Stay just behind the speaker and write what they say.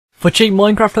For cheap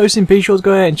Minecraft hosting, be sure to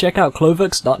go ahead and check out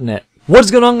clovex.net. What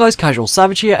is going on, guys?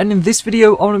 CasualSavage here, and in this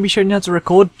video I'm going to be showing you how to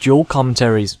record dual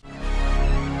commentaries.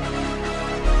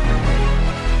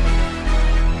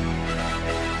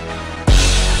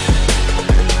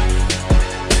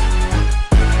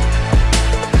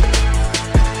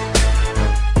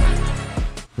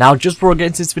 Now, just before I get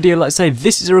into this video, like I say,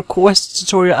 this is a request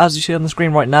tutorial as you see on the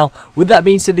screen right now. With that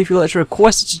being said, if you'd like to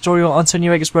request a tutorial on turning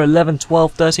your Evaer 11,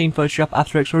 12, 13, Photoshop,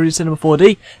 After Effects, or Cinema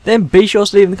 4D, then be sure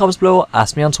to leave in the comments below or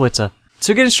ask me on Twitter.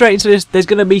 So getting straight into this, there's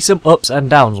going to be some ups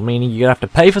and downs, meaning you're going to have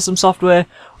to pay for some software,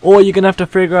 or you're going to have to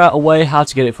figure out a way how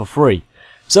to get it for free.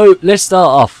 So let's start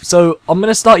off. So I'm going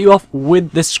to start you off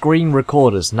with the screen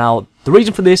recorders. Now, the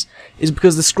reason for this is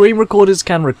because the screen recorders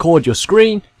can record your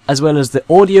screen, as well as the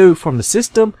audio from the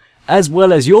system, as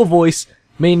well as your voice,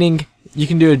 meaning you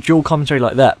can do a dual commentary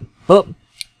like that. But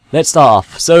let's start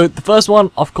off. So the first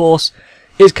one, of course,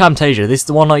 is Camtasia. This is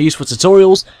the one I use for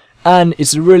tutorials, and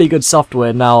it's a really good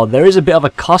software. Now, there is a bit of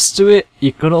a cost to it.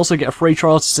 You can also get a free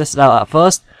trial to test it out at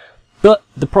first, but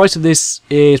the price of this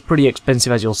is pretty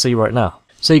expensive, as you'll see right now.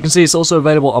 So you can see it's also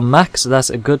available on Mac, so that's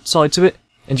a good side to it.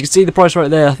 And you can see the price right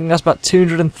there. I think that's about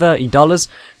 $230.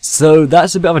 So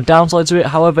that's a bit of a downside to it.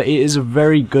 However, it is a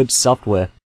very good software.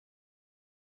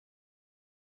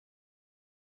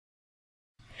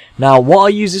 Now, what I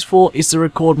use this for is to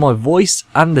record my voice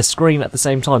and the screen at the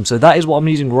same time. So that is what I'm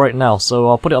using right now. So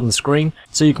I'll put it on the screen.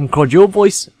 So you can record your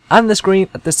voice and the screen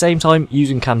at the same time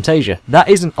using Camtasia. That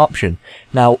is an option.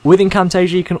 Now, within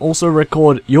Camtasia, you can also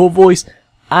record your voice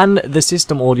and the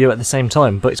system audio at the same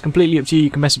time, but it's completely up to you. You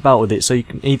can mess about with it, so you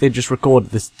can either just record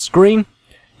the screen,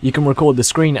 you can record the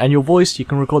screen and your voice, you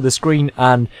can record the screen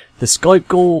and the Skype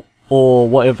call or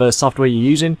whatever software you're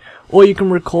using, or you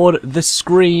can record the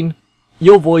screen,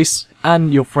 your voice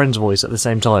and your friend's voice at the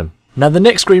same time. Now, the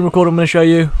next screen recorder I'm going to show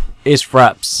you is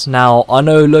Fraps. Now, I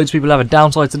know loads of people have a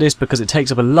downside to this because it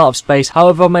takes up a lot of space.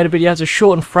 However, I made a video how to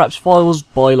shorten Fraps files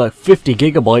by like 50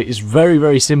 GB. It's very,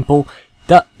 very simple.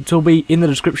 That will be in the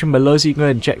description below, so you can go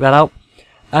ahead and check that out.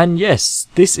 And yes,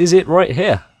 this is it right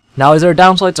here. Now, is there a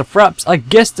downside to Fraps? I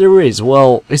guess there is.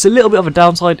 Well, it's a little bit of a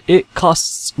downside. It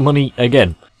costs money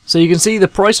again. So you can see the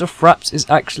price of Fraps is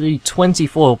actually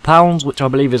 £24, which I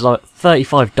believe is like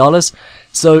 $35.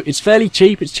 So it's fairly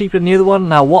cheap. It's cheaper than the other one.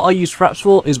 Now, what I use Fraps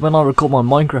for is when I record my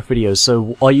Minecraft videos.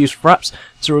 So I use Fraps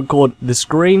to record the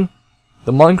screen,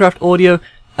 the Minecraft audio,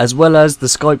 as well as the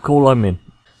Skype call I'm in.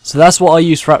 So that's what I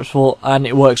use Fraps for, and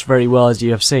it works very well, as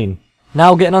you have seen.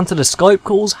 Now, getting onto the Skype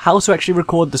calls, how to actually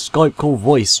record the Skype call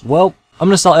voice. Well, I'm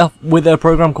going to start off with a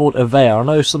program called Evaer. I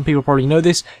know some people probably know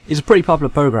this. It's a pretty popular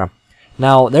program.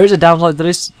 Now, there is a downside to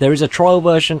this. There is a trial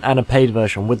version and a paid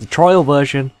version. With the trial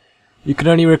version, you can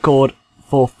only record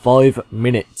for 5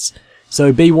 minutes.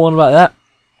 So be warned about that.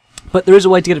 But there is a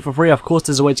way to get it for free. Of course,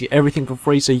 there's a way to get everything for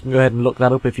free, so you can go ahead and look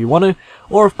that up if you want to.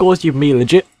 Or, of course, you can be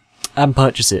legit and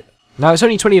purchase it. Now, it's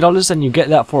only $20 and you get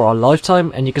that for a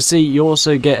lifetime, and you can see you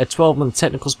also get a 12-month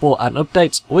technical support and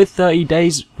updates with 30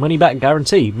 days money-back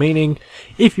guarantee, meaning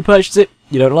if you purchase it,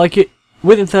 you don't like it,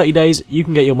 within 30 days you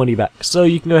can get your money back, so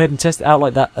you can go ahead and test it out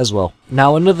like that as well.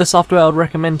 Now, another software I would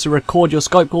recommend to record your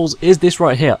Skype calls is this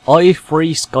right here,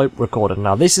 iFree Skype Recorder.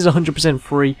 Now, this is 100%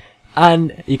 free,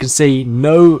 and you can see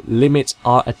no limits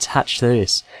are attached to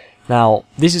this. Now,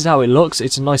 this is how it looks.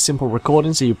 It's a nice simple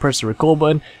recording, so you press the record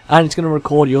button and it's going to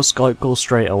record your Skype call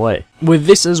straight away. With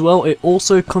this as well, it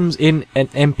also comes in an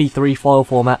MP3 file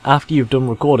format after you've done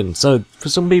recording. So for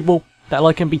some people that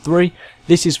like MP3,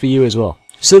 this is for you as well.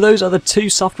 So those are the two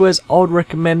softwares I would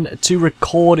recommend to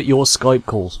record your Skype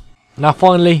calls. Now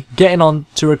finally, getting on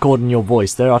to recording your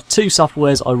voice. There are two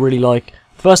softwares I really like.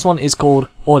 The first one is called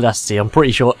Audacity. I'm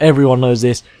pretty sure everyone knows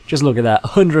this. Just look at that,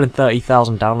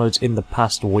 130,000 downloads in the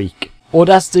past week.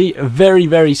 Audacity, very,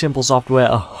 very simple software,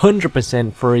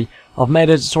 100% free. I've made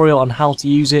a tutorial on how to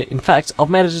use it. In fact, I've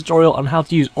made a tutorial on how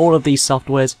to use all of these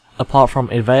softwares apart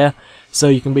from Evaer. So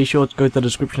you can be sure to go to the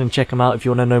description and check them out if you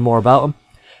want to know more about them.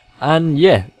 And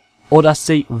yeah,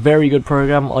 Audacity, very good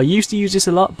program. I used to use this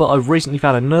a lot, but I've recently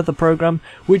found another program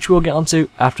which we'll get onto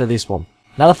after this one.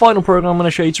 Now, the final program I'm going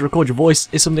to show you to record your voice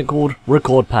is something called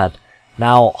RecordPad.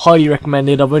 Now, highly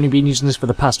recommended. I've only been using this for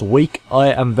the past week.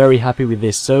 I am very happy with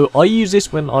this. So I use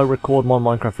this when I record my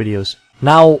Minecraft videos.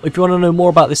 Now, if you want to know more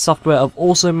about this software, I've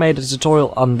also made a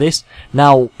tutorial on this.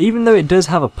 Now, even though it does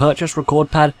have a purchased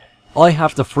RecordPad, I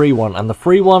have the free one, and the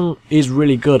free one is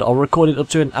really good. I'll record it up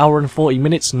to an hour and 40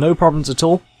 minutes, no problems at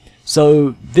all.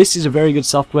 So this is a very good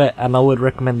software, and I would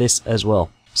recommend this as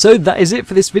well. So that is it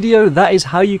for this video. That is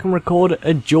how you can record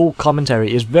a dual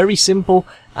commentary. It's very simple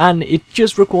and it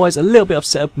just requires a little bit of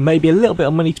setup, maybe a little bit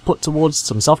of money to put towards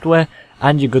some software,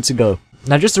 and you're good to go.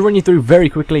 Now just to run you through very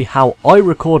quickly how I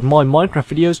record my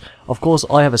Minecraft videos, of course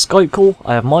I have a Skype call,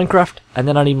 I have Minecraft, and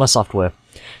then I need my software.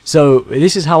 So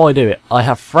this is how I do it. I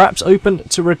have Fraps open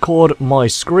to record my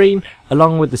screen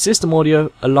along with the system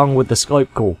audio along with the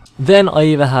Skype call. Then I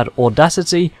either had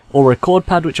Audacity or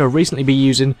RecordPad, which I've recently been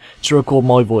using to record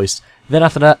my voice. Then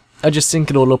after that I just sync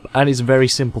it all up and it's very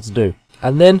simple to do.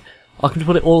 And then I can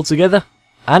put it all together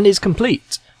and it's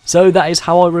complete. So that is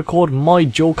how I record my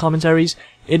dual commentaries.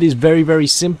 It is very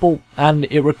simple and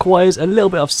it requires a little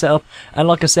bit of setup, and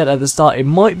like I said at the start, it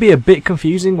might be a bit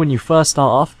confusing when you first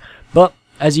start off, but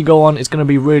as you go on it's going to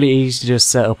be really easy to just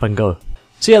set up and go.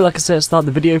 So yeah, like I said at the start of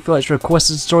the video, if you'd like to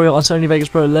request a tutorial on Sony Vegas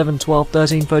Pro 11, 12,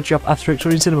 13, Photoshop, After Effects,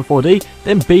 or Cinema 4D,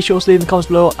 then be sure to leave in the comments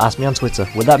below or ask me on Twitter.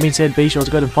 With that being said, be sure to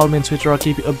go ahead and follow me on Twitter. I'll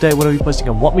keep you updated when I'll be posting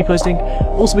and what I'm posting.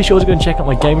 Also be sure to go and check out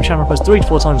my gaming channel. I post 3 to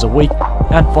 4 times a week.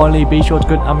 And finally, be sure to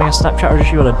go and add me on Snapchat or just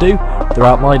see what I do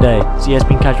throughout my day. So yeah, it's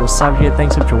been CasualSavage here.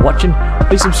 Thanks so much for watching.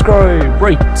 Please subscribe,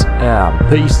 rate, and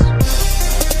peace.